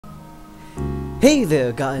Hey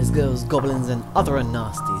there guys, girls, goblins and other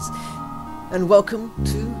Un-Nasties, and welcome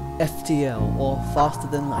to FTL, or Faster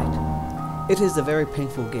Than Light. It is a very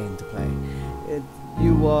painful game to play.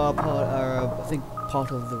 You are I think part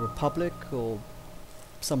of the Republic or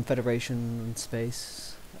some Federation in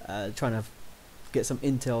space, trying to get some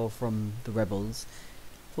intel from the rebels.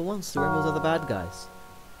 For once, the rebels are the bad guys.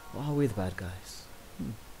 Or are we the bad guys?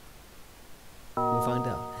 We'll find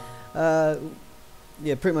out.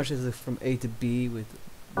 Yeah, pretty much it's from A to B with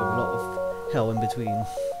a lot of hell in between.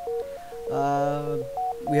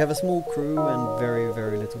 We have a small crew and very,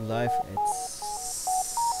 very little life.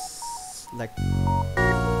 It's like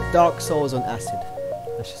Dark Souls on acid.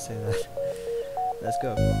 I should say that. Let's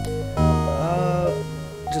go.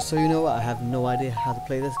 Just so you know, I have no idea how to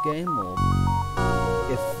play this game or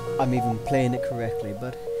if I'm even playing it correctly.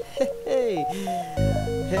 But hey,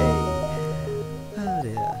 oh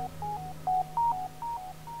dear.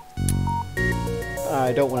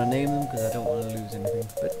 I don't want to name them because I don't want to lose anything,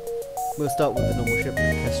 but we'll start with the normal ship, the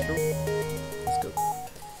Kestrel. Let's go.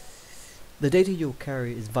 The data you'll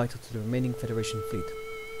carry is vital to the remaining Federation fleet.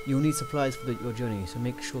 You'll need supplies for your journey, so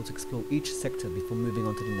make sure to explore each sector before moving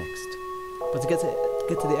on to the next. But to get to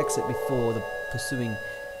the exit before the pursuing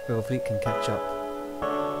rebel fleet can catch up.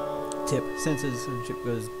 Tip: sensors and ship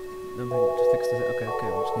goes. Nothing to fix this. Okay, we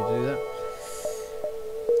just need to do that.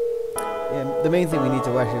 Yeah, the main thing we need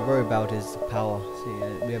to actually worry about is the power. See,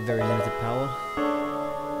 we have very limited power.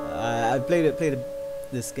 I played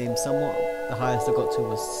this game somewhat. The highest I got to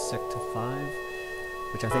was Sector 5,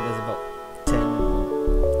 which I think is about 10.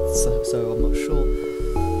 So I'm not sure.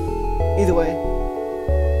 Either way,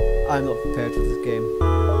 I'm not prepared for this game.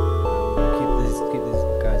 Keep these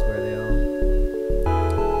guys where they are.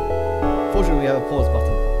 Fortunately, we have a pause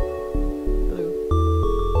button.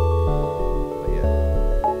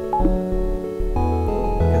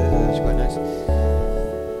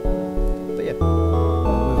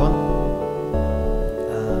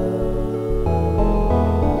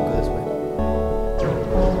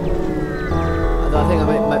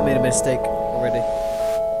 Mistake already,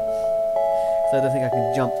 so I don't think I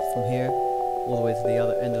can jump from here all the way to the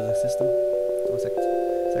other end of the system or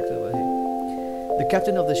sector over here. The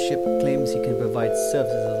captain of the ship claims he can provide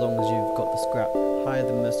services as long as you've got the scrap. Hire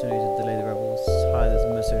the mercenaries to delay the rebels. Hire the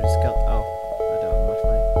mercenaries to scout. Oh, I don't have much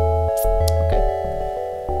money. Okay.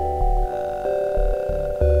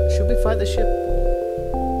 Should we fight the ship?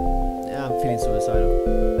 Yeah, I'm feeling suicidal.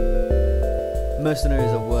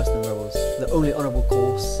 Mercenaries are worse than rebels. The only honourable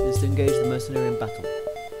course is to engage the mercenary in battle.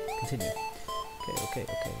 Continue. Okay.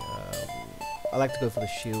 I like to go for the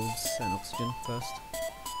shields and oxygen first,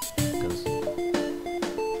 because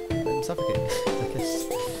I'm suffocating, I guess.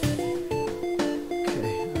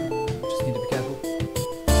 Okay, just need to be careful.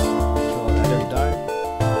 Make sure I don't die.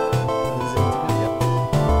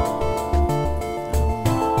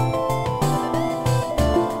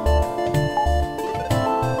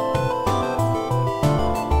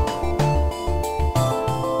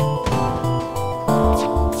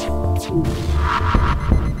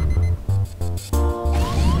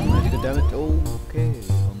 Okay,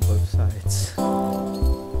 on both sides.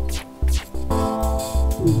 Though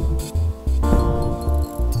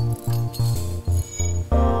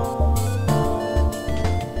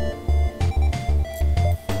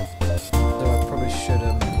I probably should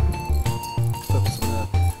focus on the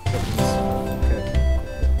weapons. Okay.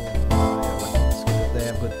 Weapons. They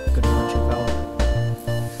have good punching power.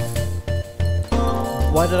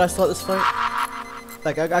 Why did I start this fight?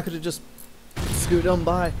 Like, I could have just scooted on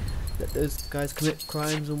by. Let those guys commit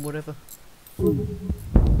crimes and whatever. Okay.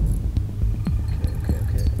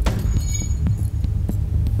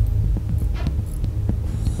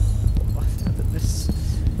 I think that this.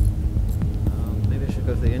 Maybe I should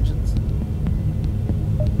go for the engines.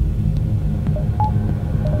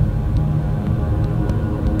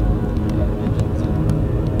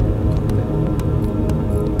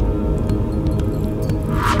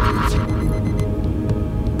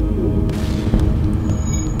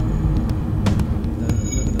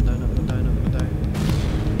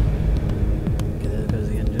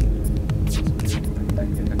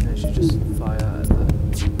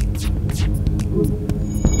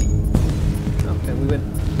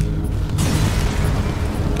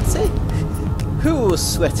 Who was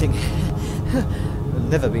sweating? It'll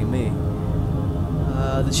never be me.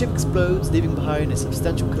 The ship explodes, leaving behind a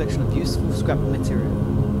substantial collection of useful scrap material.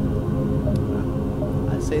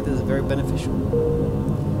 I'd say this is very beneficial.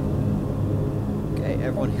 Okay,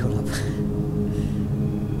 everyone heal up.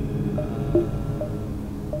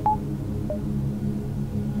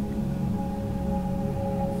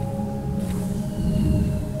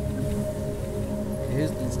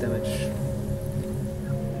 points damage.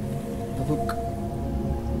 A hook.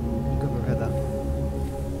 Go overhead that.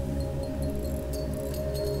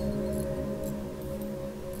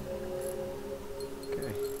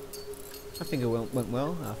 Okay. I think it went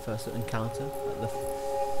well, our first encounter at the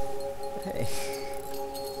hey.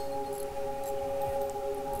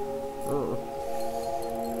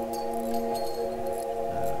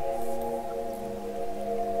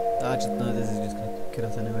 I just know this is just gonna kill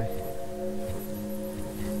us anyway.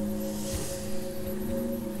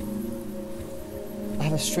 I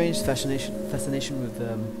have a strange fascination with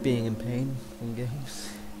being in pain in games.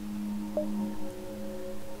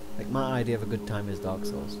 Like, my idea of a good time is Dark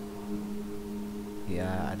Souls.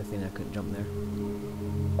 Yeah, I don't think I couldn't jump there.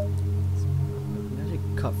 So, actually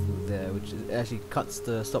cut through there, which actually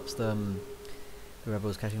stops the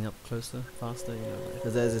rebels catching up closer, faster. You know,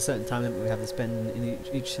 because there's a certain time limit we have to spend in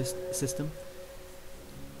each system.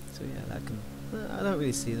 So yeah, that can. I don't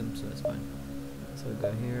really see them, so it's fine. So we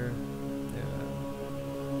go here.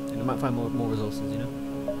 And I might find more resources, you know.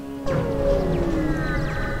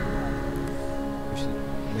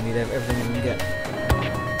 We need everything we can get.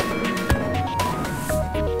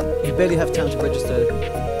 You barely have time to register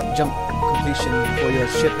jump completion for your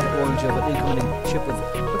ship that warns you of an incoming ship with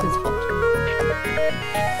weapons hot.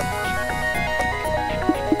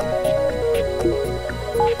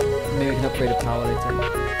 Maybe we can upgrade the power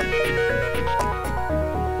later.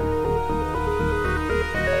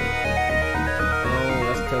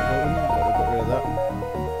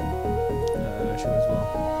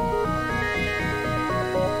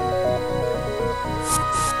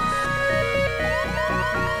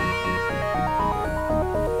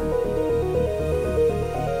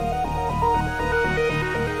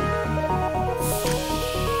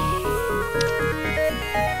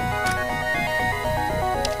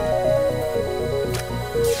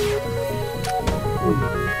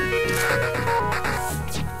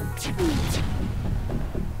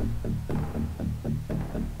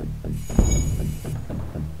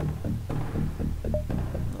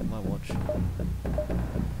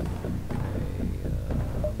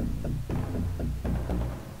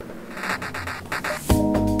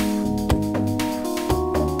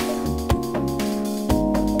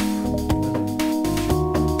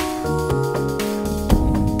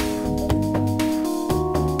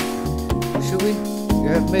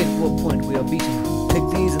 Made at what point we are beaten. Take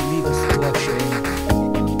these and leave us to our shame.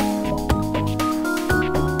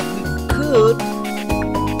 We could,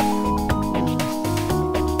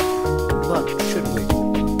 but should we?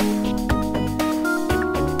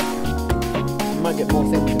 We might get more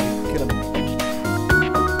things if we kill them.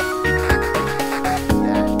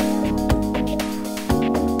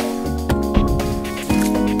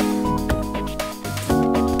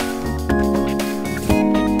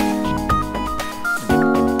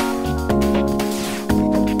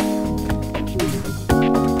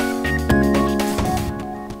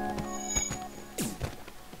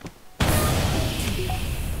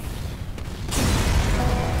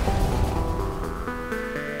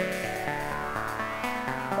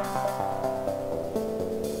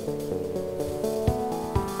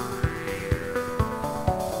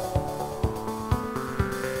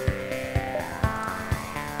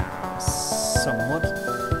 Somewhat.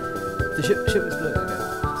 The ship exploded again.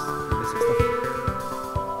 Basic stuff.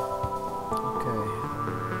 Okay,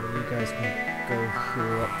 you guys can go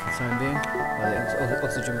heal up for the time being while the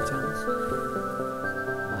oxygen returns.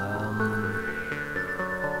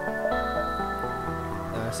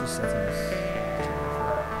 See settings.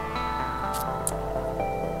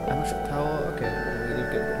 How much power? Okay, we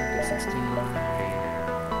get 16.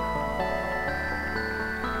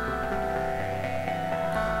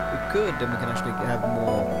 Good, then we can actually have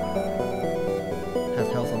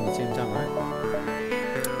health on the same time, right?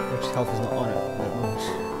 Which health is not on it at the moment.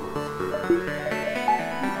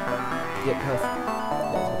 Yep, health.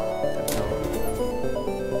 That's health.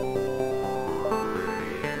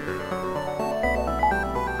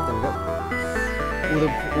 There we go.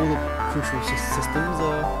 All the crucial systems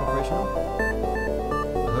are operational.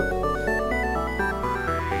 I hope.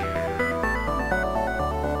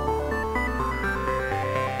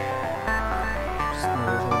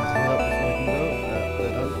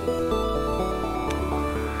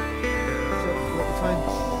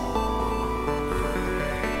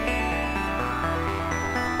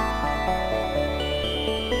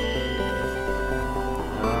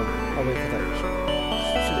 I'll wait for that.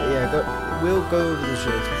 We'll go over the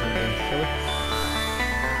shields for some time, shall we?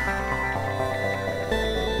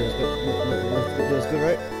 Feels good,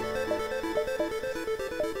 right?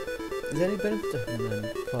 Is there any benefit to having them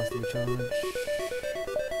faster recharge?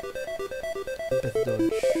 Rapid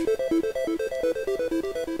dodge.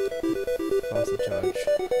 Faster charge.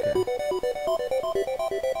 Okay.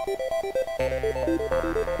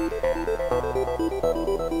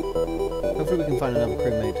 Hopefully we can find another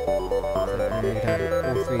crewmate. So then we can have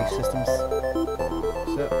all three systems.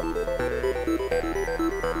 So.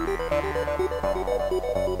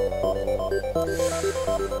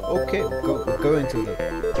 Okay, we're going to the...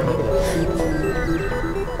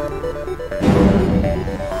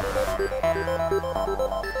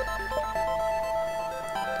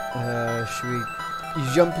 should we... You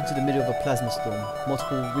jump into the middle of a plasma storm.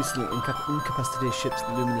 Multiple recently incapacitated ships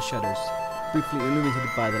loom in the shadows, briefly illuminated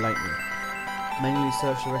by the lightning. Manually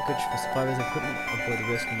search the wreckage for survivors and equipment, avoid the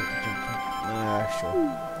risk and not to jump in. Sure.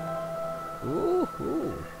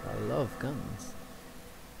 Ooh, I love guns.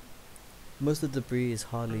 Most of the debris is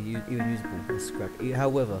hardly even usable as scrap.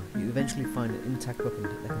 However, you eventually find an intact weapon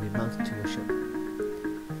that can be mounted to your ship.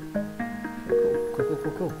 Okay,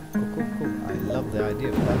 cool. I love the idea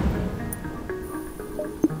of that.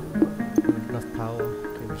 Enough power.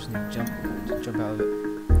 Okay, we just need to jump out of it.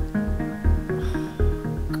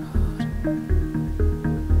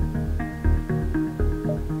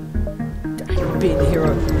 God. Being the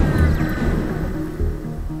hero.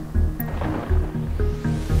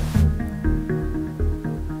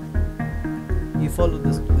 Follow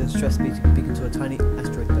the stress beacon to a tiny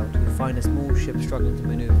asteroid belt. You find a small ship struggling to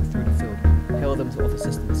maneuver through the field. Hail them to offer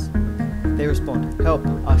assistance. They respond, "Help!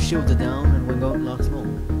 Our shields are down and we won't last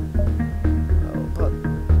long." Oh, but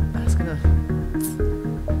that's gonna...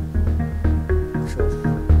 Sure.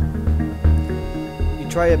 You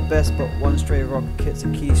try your best, but one stray rock hits a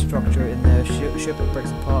key structure in their ship. It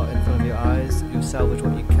breaks apart in front of your eyes. You salvage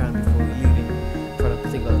what you can before leaving, trying to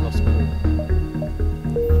think about the lost crew.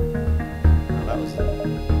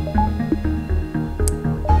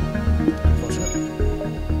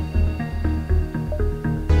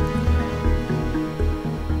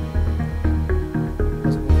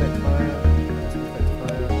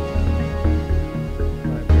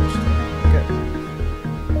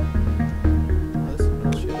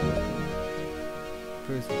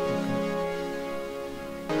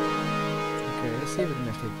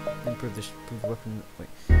 Improve the weapon. Wait.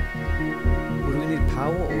 Would we need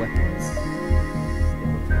power or weapons?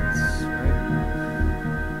 Weapons, right?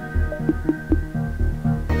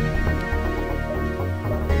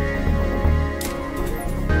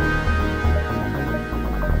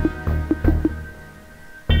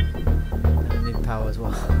 And I need power as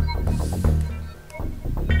well.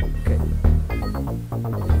 Okay.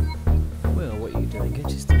 Well, what are you doing? Get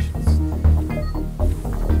your stations.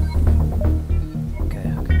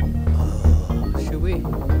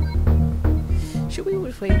 Should we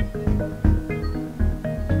wait?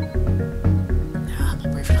 Nah, I'm not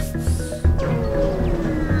brave enough.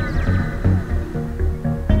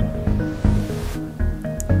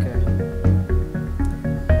 Okay.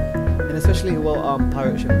 And especially while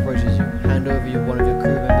pirate ship approaches you, hand over one of your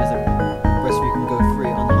crew members and the rest of you can go free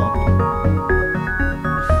unharmed.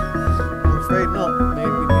 I'm afraid not.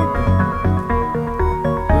 Maybe we need them.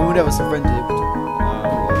 We would never surrender if we do.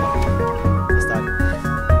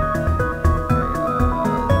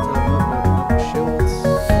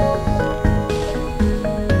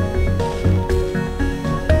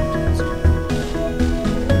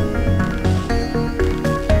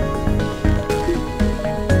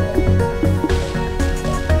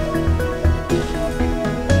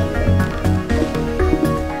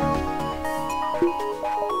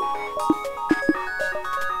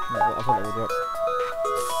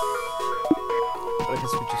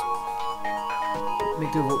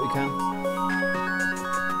 Do what we can.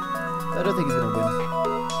 I don't think he's gonna win.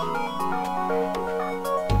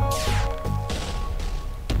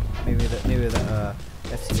 Maybe that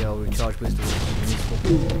FTL recharge wisdom is useful.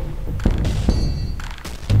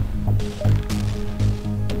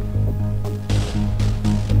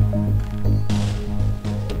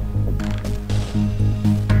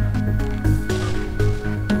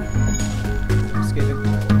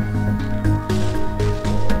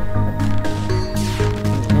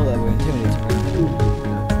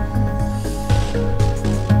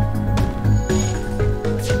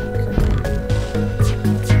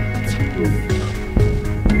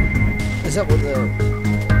 Is that what the...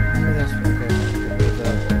 That's okay.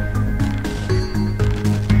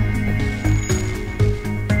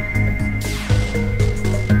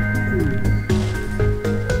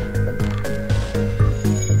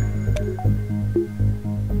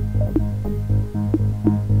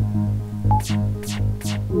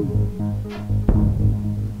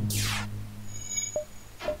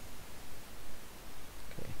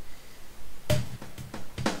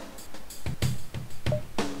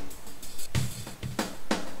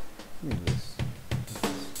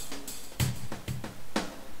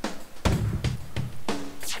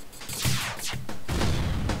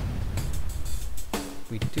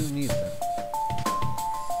 need that.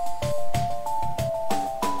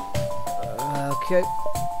 Okay.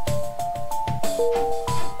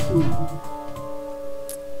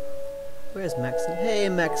 Where's Maxim? Hey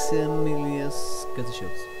Maximilius, go to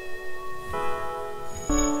shields.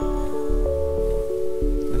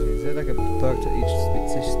 Actually, is there like a perk to each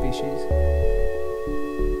species?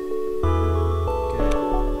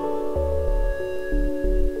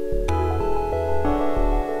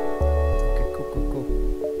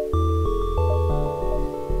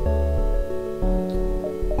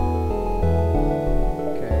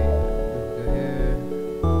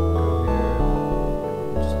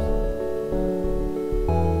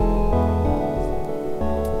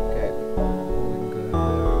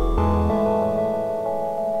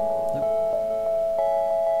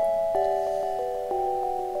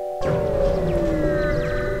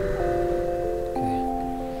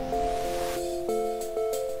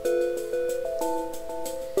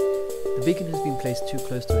 The beacon has been placed too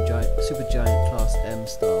close to a supergiant class M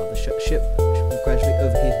star. The ship will gradually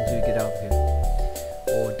overheat until you get out of here.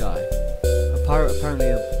 Or die. A pirate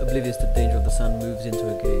apparently oblivious to the danger of the sun moves into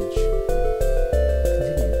a gauge.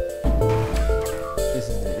 Continue. This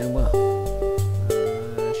is the end. Well.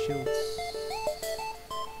 Shields.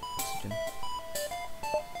 Oxygen.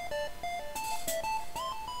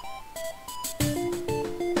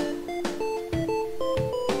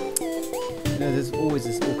 You know, there's always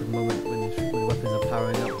this awkward moment when the weapons are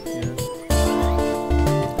powering up, you know? So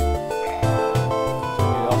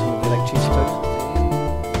you ask me if they like cheese toast?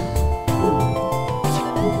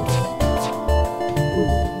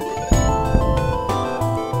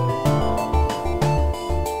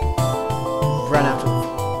 Ran out of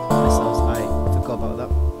missiles, I forgot about that.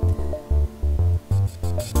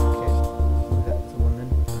 Okay, that's the one then.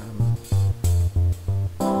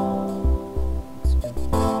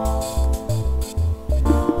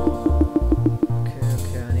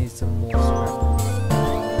 Okay, I need some more scrap.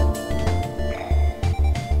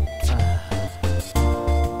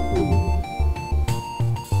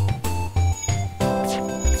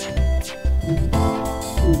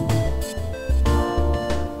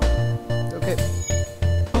 Okay.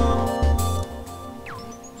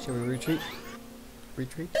 Shall we retreat?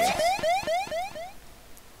 Retreat? Yes.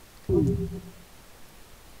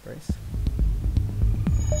 Brace.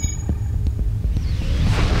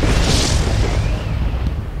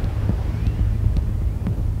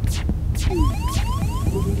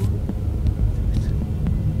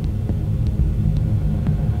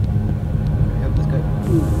 Yep, let's go.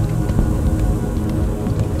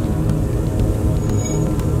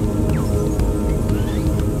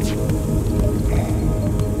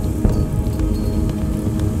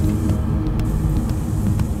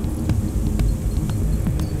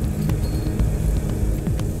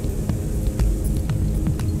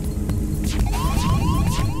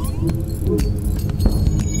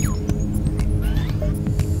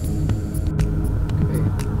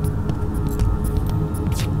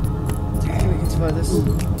 This.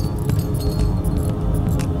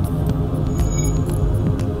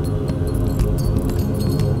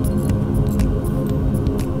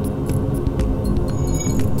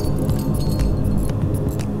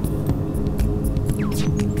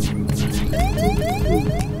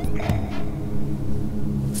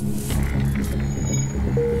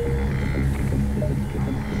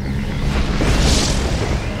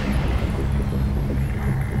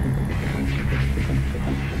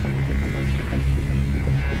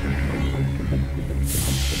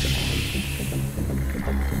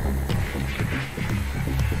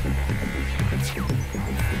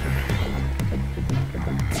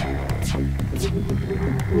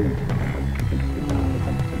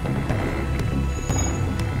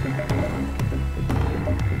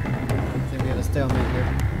 Stalemate here.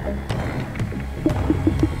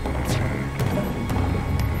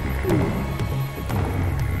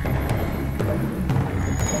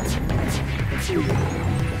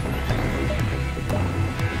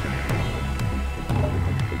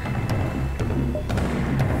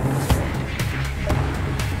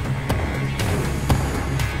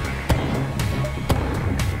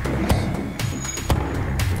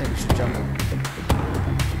 I think we should jump.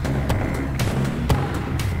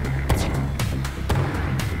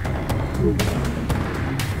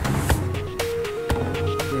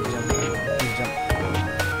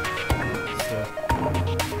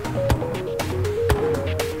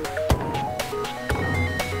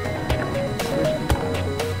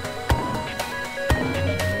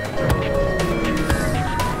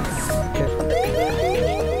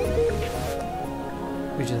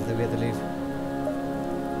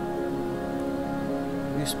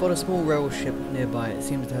 spot a small rail ship nearby. It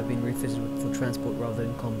seems to have been refitted for transport rather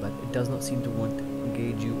than combat. It does not seem to want to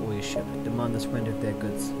engage you or your ship. Demand the surrender of their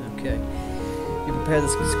goods. Okay. You prepare to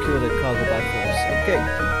secure the cargo by force. Okay.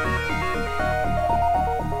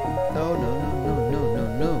 Oh no,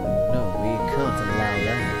 we can't allow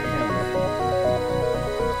that, can we?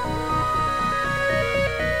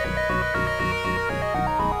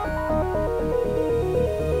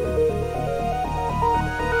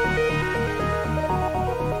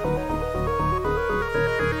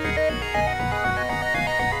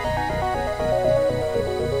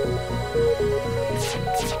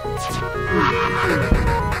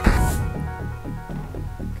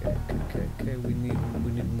 Okay, we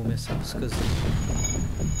need more missiles because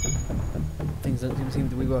things don't seem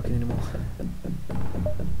to be working anymore.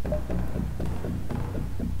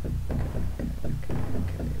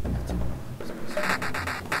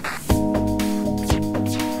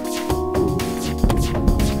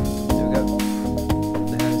 There we go.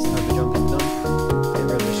 There's hyper jumping done. Get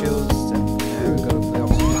rid of the shields, and there we go for the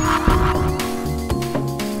oxygen.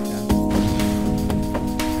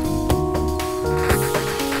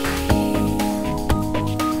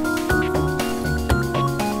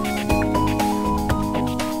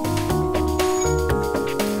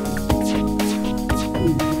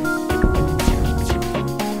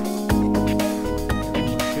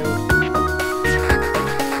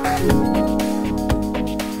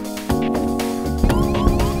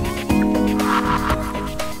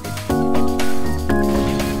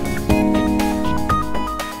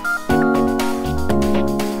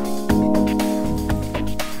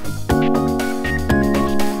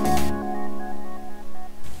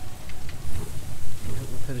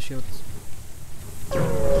 The shields.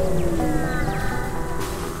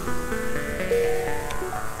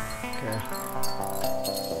 Okay.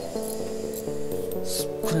 It's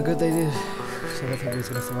pretty good they did. So I don't think he's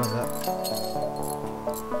gonna survive that.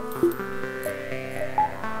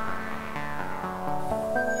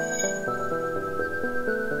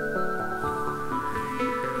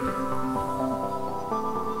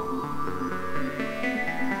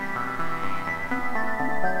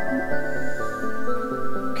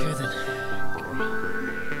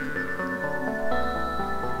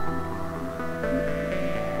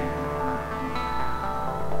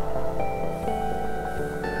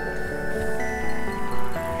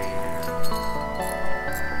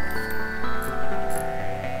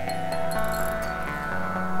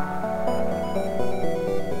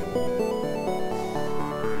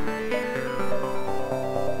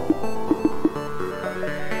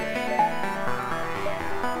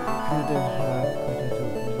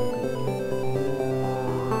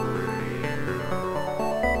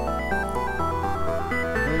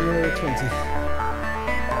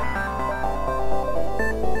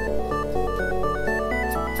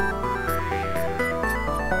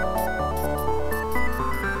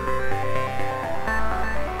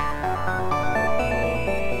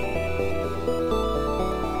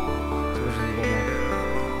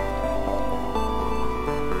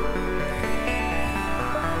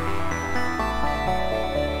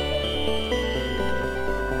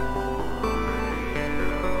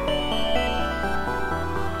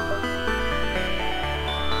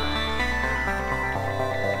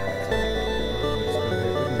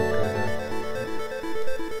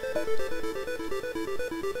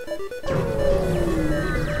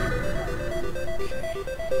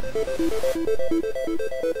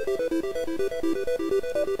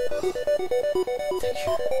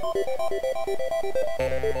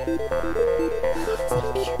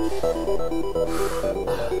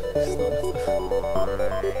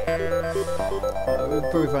 We'll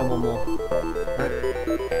probably find one more.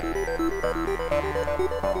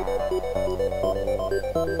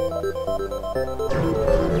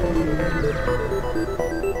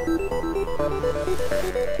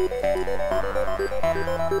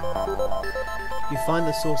 You find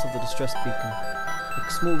the source of the distress beacon.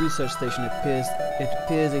 A small research station. It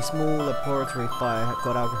appears a small laboratory fire had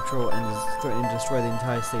got out of control and is threatening to destroy the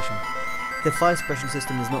entire station. The fire suppression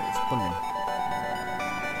system is not responding.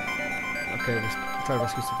 Okay, we'll try to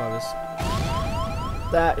rescue survivors.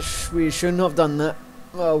 We shouldn't have done that.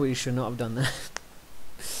 Well, we should not have done that.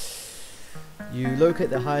 You locate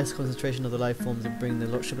the highest concentration of the life forms and bring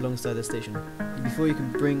the ship alongside the station. Before you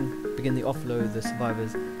can begin the offload of the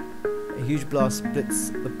survivors, a huge blast splits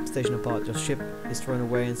the station apart. Your ship is thrown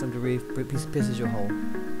away and some debris pierces your hull.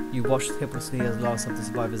 You watch helplessly as the last of the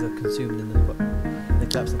survivors are consumed in the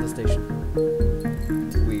collapse of the station.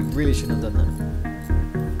 We really shouldn't have done that.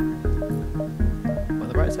 On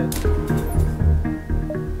the right side.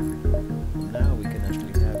 Now we can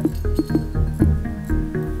actually have it.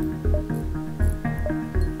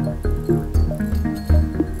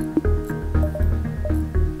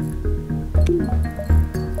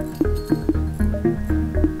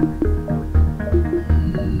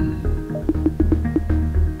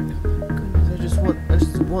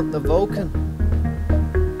 the Vulcan.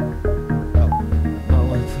 Oh, I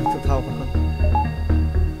want to put the power back on.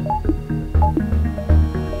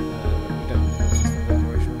 We don't have a system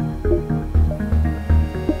operational.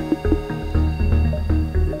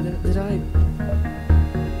 Did I?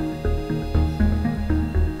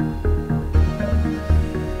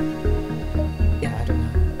 Yeah, I don't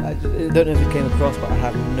know. I don't know if it came across, but I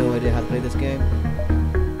have no idea how to play this game.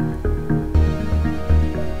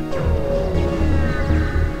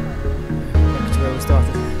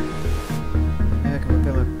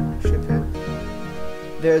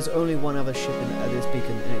 There is only one other ship at this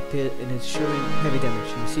beacon, and it's showing heavy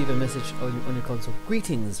damage. You receive a message on your console.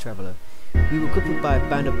 Greetings, traveller. We were crippled by a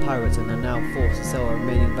band of pirates and are now forced to sell our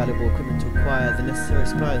remaining valuable equipment to acquire the necessary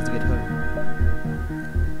supplies to get home.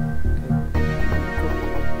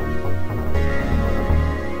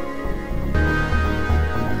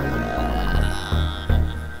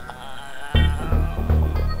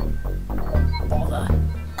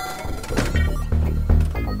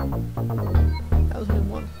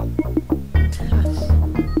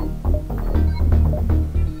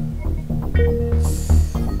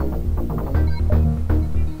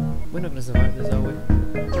 Survive this, are we?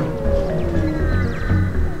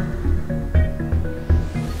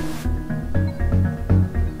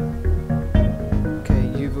 Okay,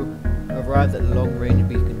 you've arrived at the long-range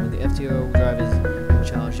beacon. When the FTL drive is in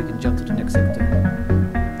charge, you can jump to the next sector.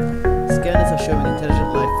 Scanners are showing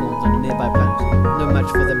intelligent life forms on a nearby planet. No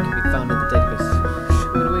match for them can be found in the database.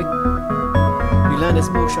 You land a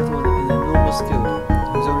small shuttle in an enormous field,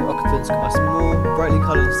 whose only occupants are small, brightly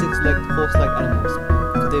coloured, six-legged, horse-like animals.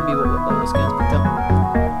 Could they be what scans picked up?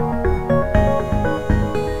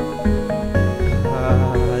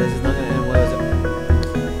 This is not going to end well, is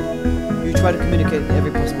it? You try to communicate in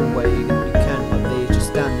every possible way you can, but they just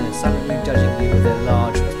stand there, silently judging you with their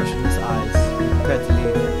large, expressionless eyes, prepared to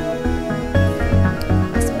leave.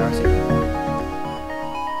 That's embarrassing.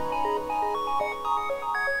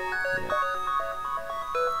 Yeah.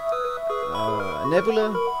 Nebula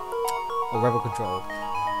or rebel control?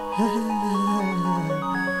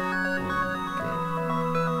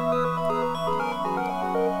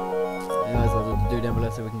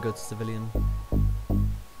 Nebula so we can go to civilian.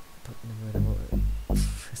 But I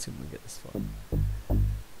assume we get this far.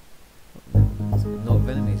 Not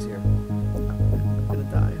enemies here. I'm gonna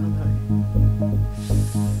die, aren't I?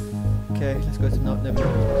 Okay, let's go to not Nebula.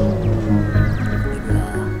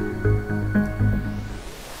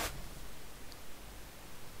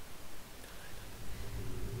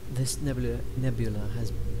 This nebula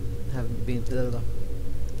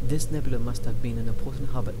This nebula must have been an important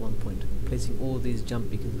hub at one point. Placing all these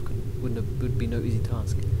jump beacons would be no easy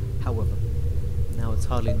task. However, now it's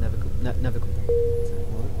hardly navigable.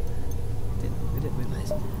 Didn't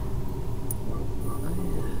realise. Oh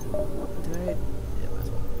yeah. Did I? Yeah, that's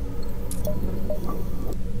well.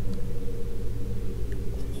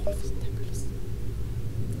 All of these nebulas.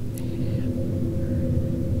 Yeah.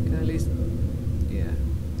 Can I at least? Yeah.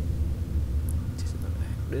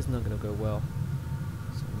 This is not gonna go well.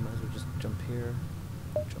 Might as well just jump here,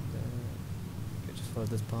 jump there. Okay, just follow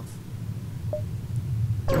this path.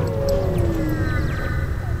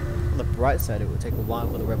 On the bright side, it will take a while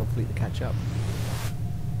for the rebel fleet to catch up.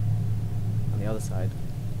 On the other side,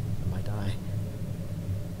 I might die.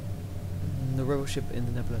 The rebel ship in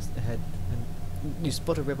the nebula ahead, and you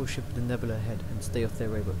spot a rebel ship in the nebula ahead, and stay off their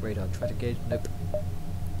radar. Try to gauge. Nope.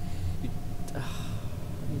 You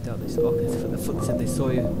doubt they saw. Okay, the foot said they saw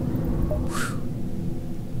you. Whew.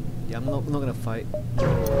 Yeah, I'm not gonna fight.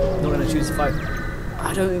 I'm not gonna choose to fight.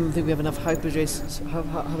 I don't even think we have enough hyper jump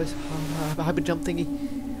thingy.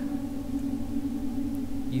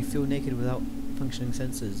 You feel naked without functioning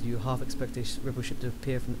sensors. You half expect a rebel ship to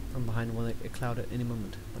appear from behind a cloud at any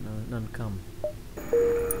moment, but none come. Yeah,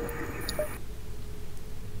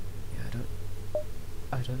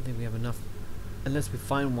 I don't think we have enough, unless we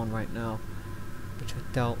find one right now, which I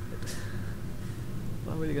doubt.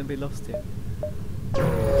 Am I really gonna be lost here? Please.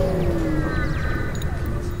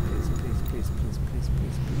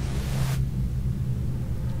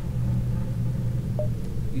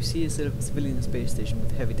 You see a civilian space station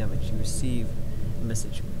with heavy damage. You receive a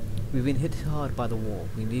message. We've been hit hard by the war.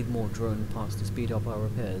 We need more drone parts to speed up our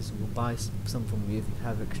repairs. We'll buy some from you if you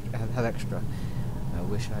have extra. I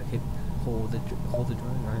wish I could hold the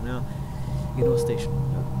drone right now. Ignore station.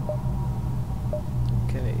 No.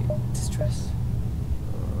 Okay. Distress.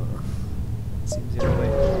 Seems the other way.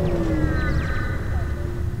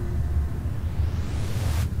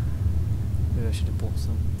 Maybe I should have bought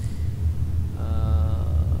some.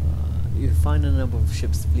 You find a number of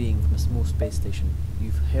ships fleeing from a small space station.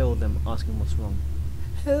 You've hailed them, asking what's wrong.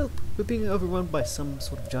 Help! We're being overrun by some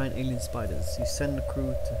sort of giant alien spiders. You send the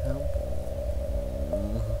crew to help?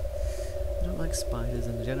 I don't like spiders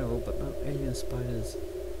in general, but not alien spiders.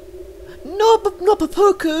 No, but not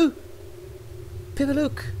Papoku!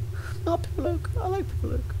 Pipalook! Not Pipalook! I like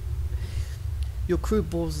Pipalook. Your crew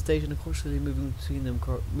boards the station and cautiously moving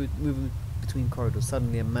between corridors.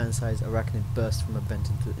 Suddenly, a man-sized arachnid bursts from a vent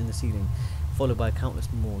in the ceiling, followed by countless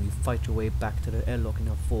more. You fight your way back to the airlock and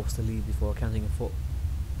are forced to leave before accounting for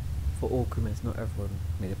all crewmates. Not everyone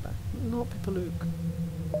made it back. Not Pipalook.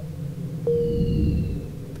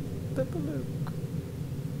 Pipalook.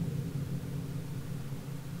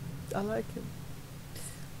 I like him.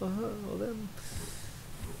 Oh, them.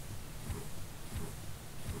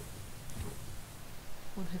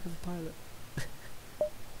 One heck of a pilot.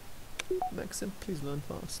 Maxim, please learn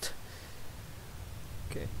fast.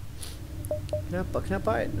 Okay. Can I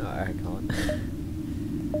buy it? No, I can't.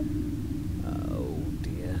 Oh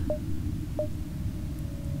dear.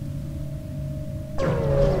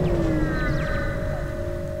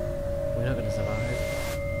 We're not gonna survive.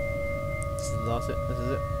 This is the last it. This is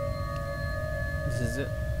it. This is it.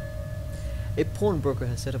 A pawnbroker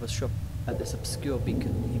has set up a shop at this obscure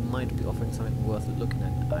beacon. He might be offering something worth looking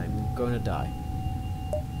at. I'm gonna die.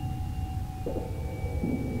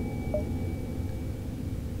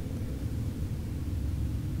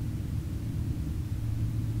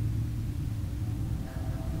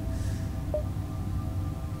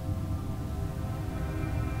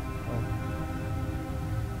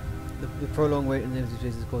 The prolonged wait in empty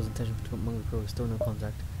spaces caused tension among the crew. Still no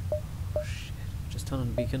contact. Oh shit. Just turn on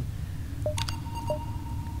the beacon.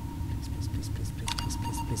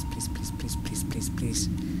 Please.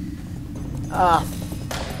 Ah!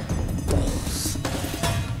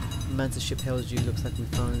 Mantis ship hails you. Looks like we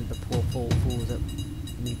found the poor fools that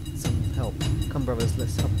need some help. Come, brothers,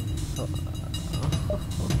 let's help.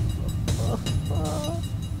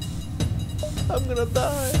 I'm gonna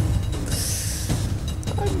die.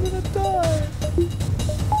 I'm gonna die.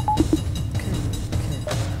 Okay.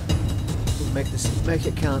 We'll make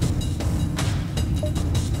it count.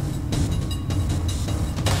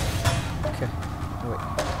 Okay. No, wait.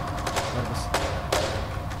 One of us.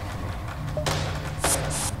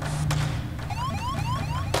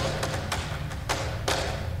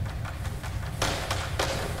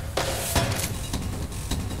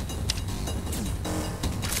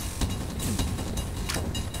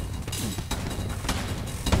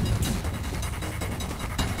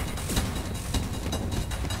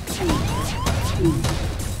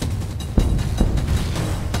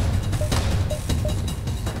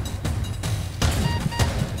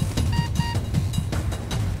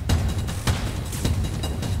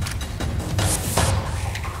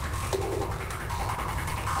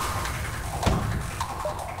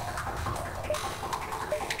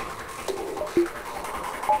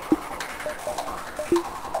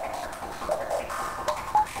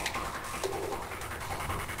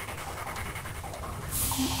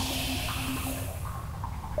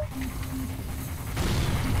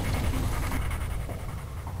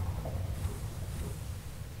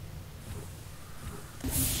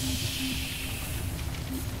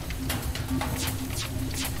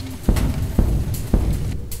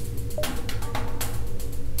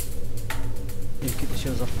 Keep the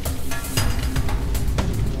shields off.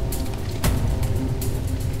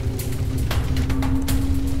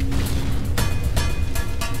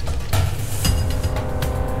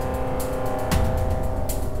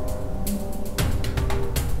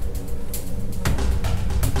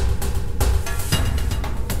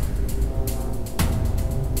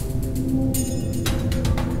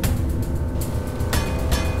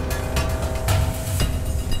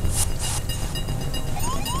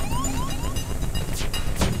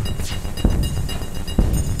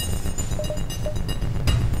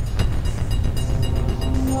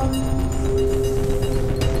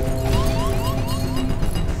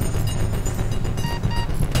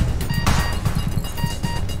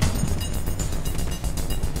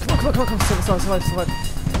 Come on, survive.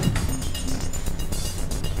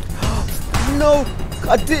 No!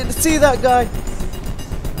 I didn't see that guy!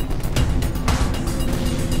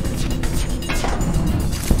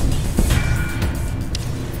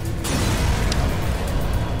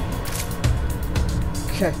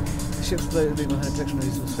 Okay, the ship's leaving behind protection of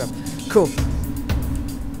useful scrap.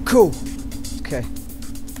 Cool. Okay.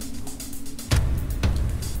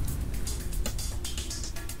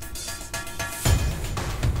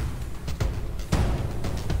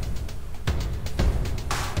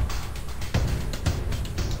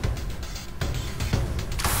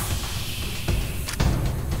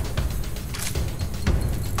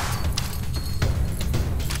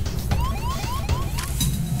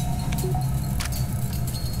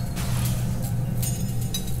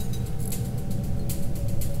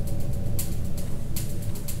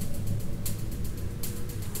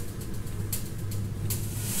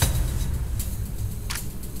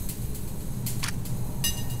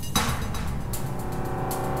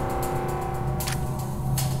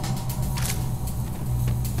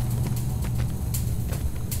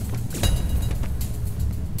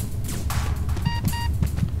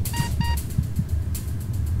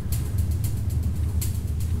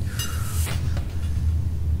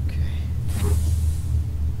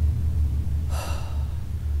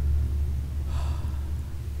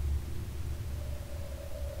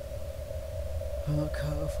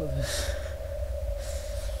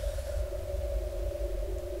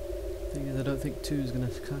 Thing is, I don't think 2 is gonna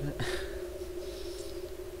cut it.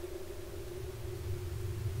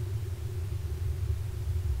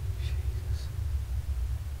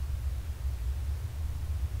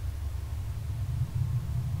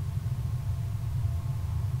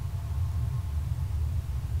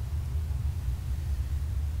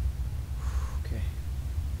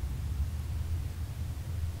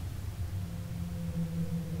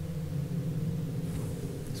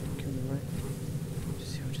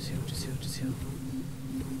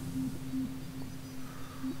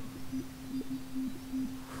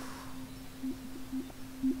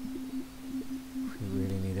 We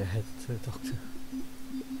really need to head to the doctor.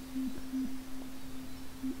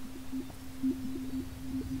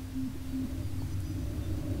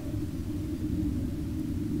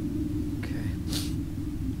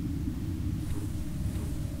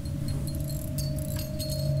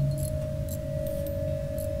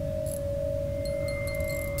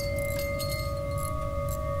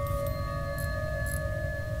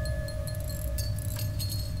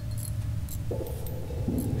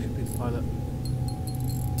 Should be the pilot.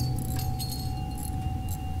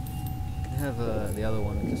 Can have the other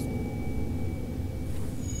one just.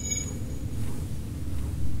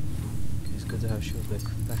 Okay, it's good to have shield back.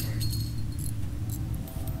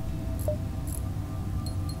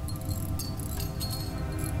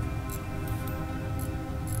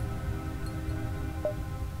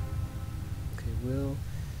 Okay, Will.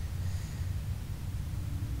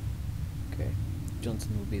 Okay,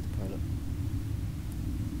 Johnson will be the pilot.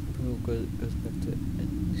 We'll goes back to it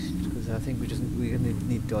because I think we're gonna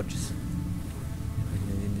need dodges. We're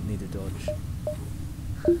gonna need a dodge.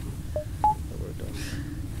 Or a dodge.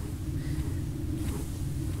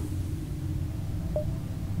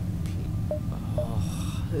 Oh,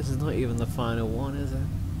 this is not even the final one, is it?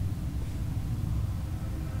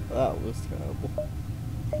 That was terrible.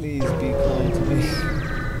 Please be kind to me.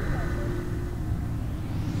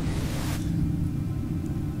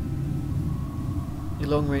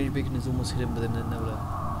 Long range beacon is almost hidden within the nebula.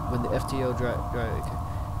 When the FTL drive, okay.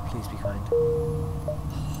 Please be kind. Oh,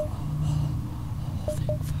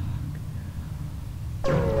 thank fuck.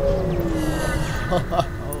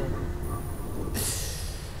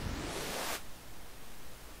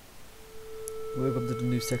 Move up to the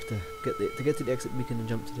new sector. To get to the exit beacon and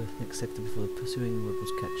jump to the next sector before the pursuing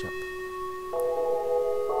rebels catch up.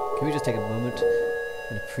 Can we just take a moment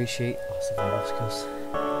and appreciate our survival skills?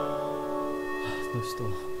 No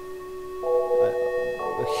store.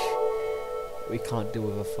 We can't deal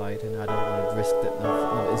with a fight, and I don't want to risk that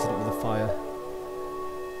no incident with a fire.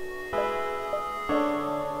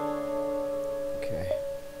 Okay.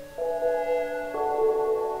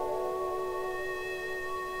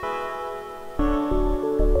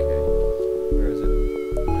 Okay. Where is it?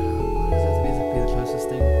 Why does it have to be the closest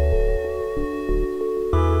thing?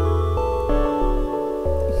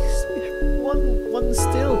 One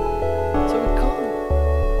still. So we can't.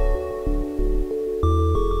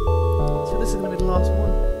 So this is going to be the last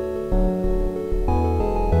one.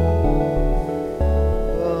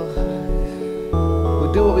 Well,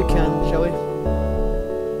 we'll do what we can, shall we?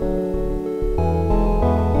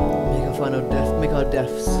 Make our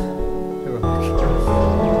deaths heroic.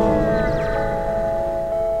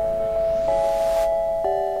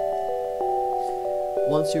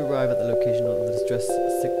 Once you arrive at the location of the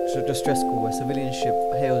distress call, a civilian ship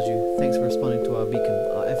hails you. Thanks for responding to our beacon.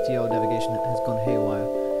 Our FTL navigation has gone haywire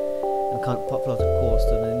and can't plot a course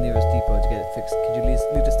to the nearest depot to get it fixed. Could you lead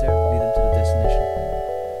us there? Lead them to the destination.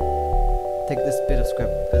 Take this bit of scrap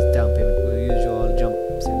as down payment. We'll use your jump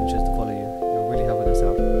signatures to follow you. You're really helping us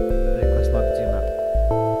out. Request mark to your map.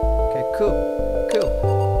 Okay, cool.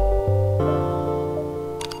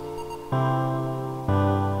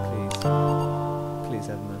 Please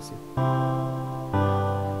have mercy.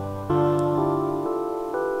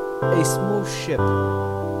 A small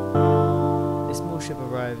ship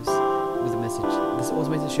arrives with a message. This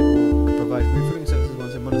automated ship will provide refueling services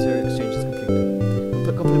once a monetary exchange is complete. We'll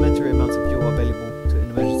put complimentary amounts of fuel available in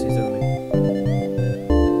emergencies only.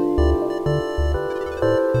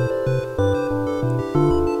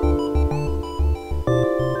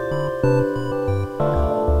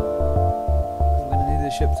 We're gonna need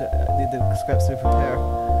the ship to need the scraps to repair.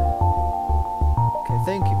 Okay,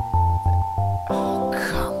 thank you. Oh,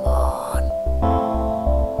 come on.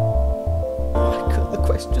 Why couldn't the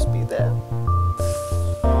quest just be there?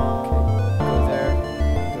 Okay, go there,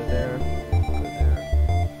 go there, go there.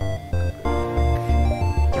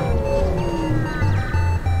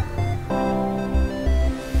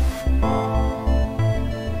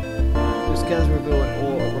 Your scans reveal an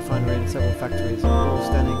ore refinery several factories, all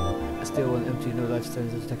standing still and empty, no life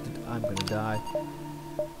stones are detected. I'm gonna die.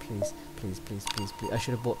 Please, please, please, please, please. I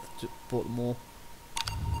should have bought more.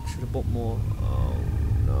 Should have bought more. Oh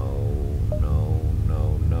no, no,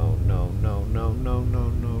 no, no, no, no, no, no, no,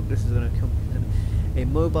 no. This is gonna kill me. A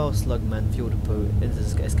mobile slugman fuel depot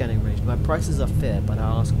enters a scanning range. My prices are fair, but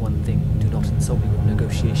I'll ask one thing. Do not insult me with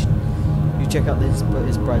negotiation. You check out his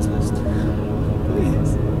price list.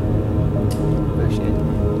 Please. Negotiate.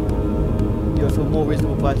 You offer a more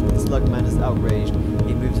reasonable price, but the slugman is outraged.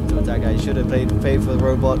 He moves into attack. I should have paid for the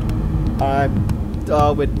robot.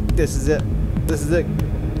 This is it. This is it.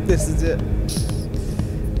 This is it.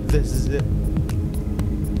 This is it.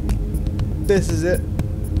 This is it.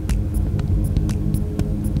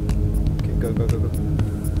 Okay, go, go, go, go.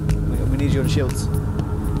 We need you on shields. We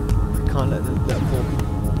can't let them fall.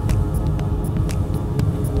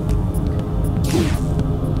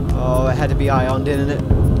 Oh, it had to be ioned, didn't it?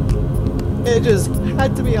 It just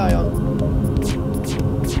had to be ioned.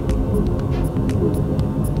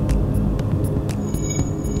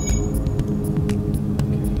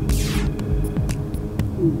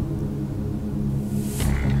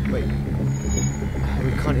 Wait.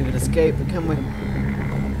 We can't even escape, can we?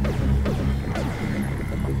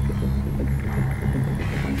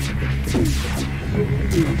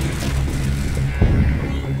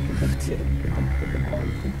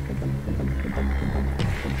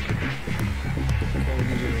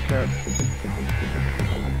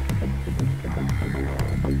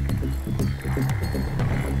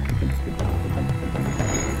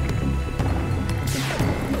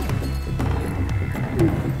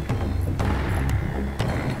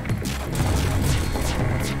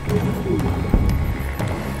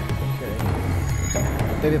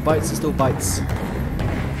 Baby bites are still bites.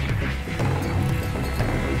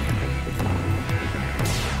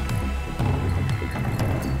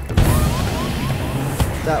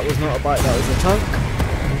 That was not a bite, that was a chunk.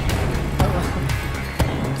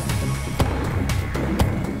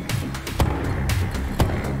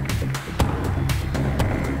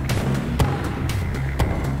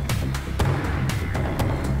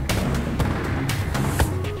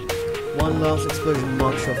 One last explosion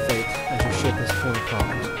marks your fate as your ship is torn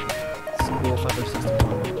apart. Score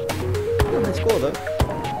 561. Not my score though.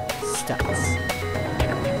 Stats.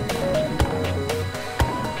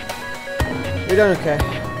 We done okay.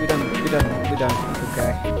 We done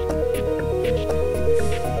okay.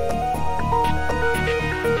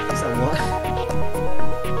 Somewhat.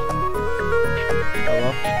 Oh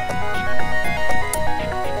well.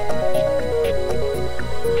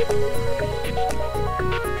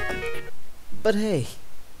 But hey,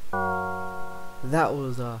 that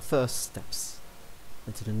was our first steps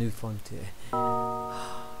into the new frontier. I'm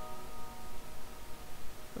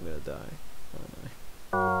gonna die. Oh no.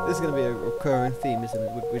 This is gonna be a recurring theme, isn't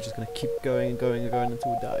it? We're just gonna keep going and going and going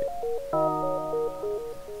until we die.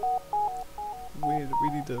 We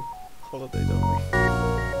need a holiday, don't we?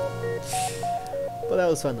 But that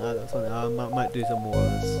was fun. That was fun. I might do some more of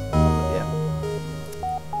this. But yeah.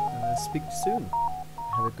 Speak soon.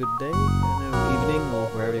 Have a good day, evening, or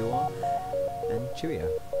wherever you are, and cheerio.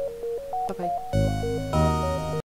 Bye bye.